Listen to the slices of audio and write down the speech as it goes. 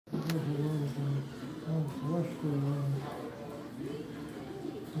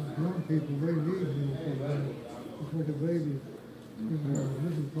Young people, they need milk for the babies. You know,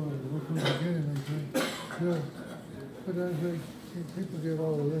 this is part of it. From the beginning, I think. Yeah. But as people get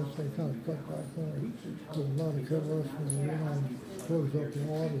all of this, they kind of cut back on it. There's a lot of cholesterol, you know, close up the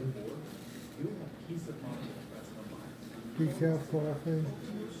arteries. Decaf coffee.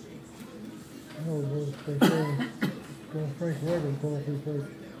 No, they say, don't drink regular coffee, but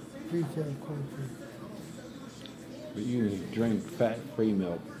decaf coffee. But you can drink fat-free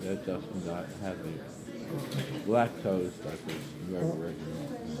milk that does not have the lactose like the regular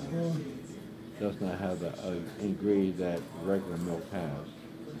milk. Does not have the ingredient that regular milk has.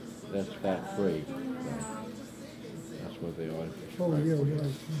 That's fat-free. So that's what they are. Oh, yeah,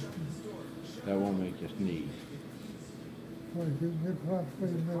 right. That won't make you sneeze. Right, you get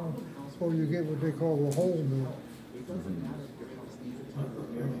fat-free milk, or you get what they call the whole milk.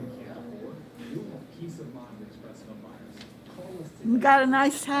 You got a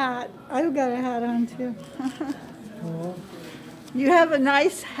nice hat. I've got a hat on too. You have a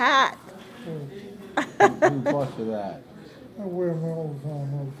nice hat. Who bought you that? I wear them all the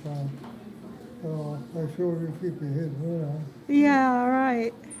time. They sure do keep your head warm. Yeah,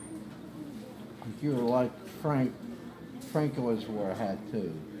 right. If you were like Frank always wore a hat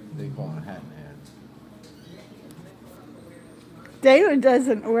too. They call it a hat man. David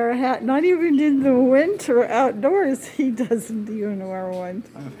doesn't wear a hat, not even in the winter outdoors. He doesn't even wear one.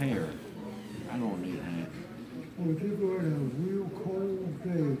 I have hair. I don't need a hat. Well, if you go in a real cold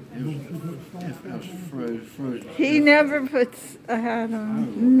day, If it was frozen. He never puts a hat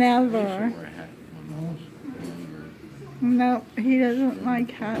on. Never. I wear a hat when I was younger. No, he doesn't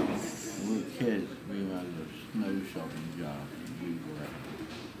like hats. When we were kids, we had a snow shoveling job. We were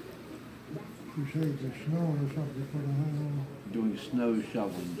you say the snow or something, put a hat on. doing snow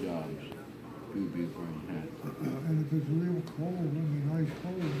shoveling jobs. We'd be wearing hats. And if it's real cold, I mean ice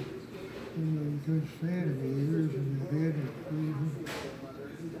cold, you can stand it, your ears and your head is freezing.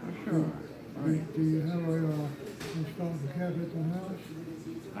 Sure. Right. Do you have a stocking cap at the house?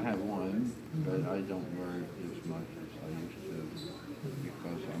 I have one, but I don't wear it as much as I used to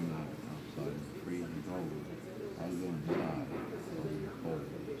because I'm not outside in freezing cold. I go inside when it's cold.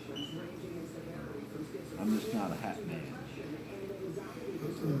 I'm just not a hat man.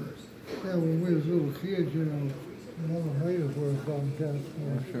 Yeah, when we was little kids, you know, Mama made us wear stocking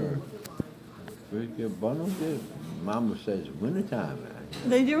caps. Sure. We get bundled it. Mama says wintertime.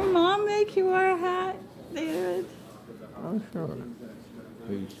 Did your mom make you wear a hat, David? Oh, sure.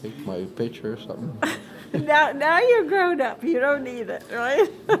 Will you take my picture or something? Now you're grown up. You don't need it, right?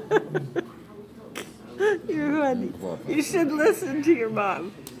 You're funny. You should listen to your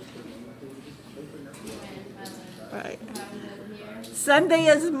mom. Right. Sunday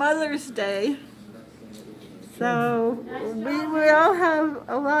is Mother's Day. So we all have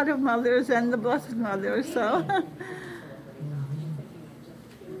a lot of mothers and the Blessed Mother, so.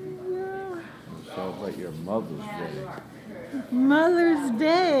 Celebrate your Mother's Day. Mother's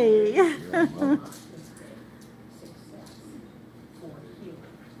Day.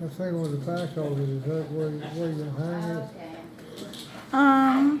 That thing with the back of it, is that where you can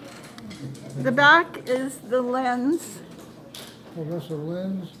hang it? The back is the lens. Oh, that's a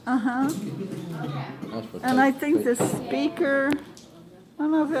lens? And I think the speaker, I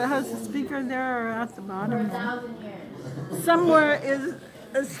don't know if it has a speaker there or at the bottom. Somewhere is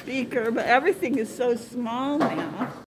a speaker, but everything is so small now.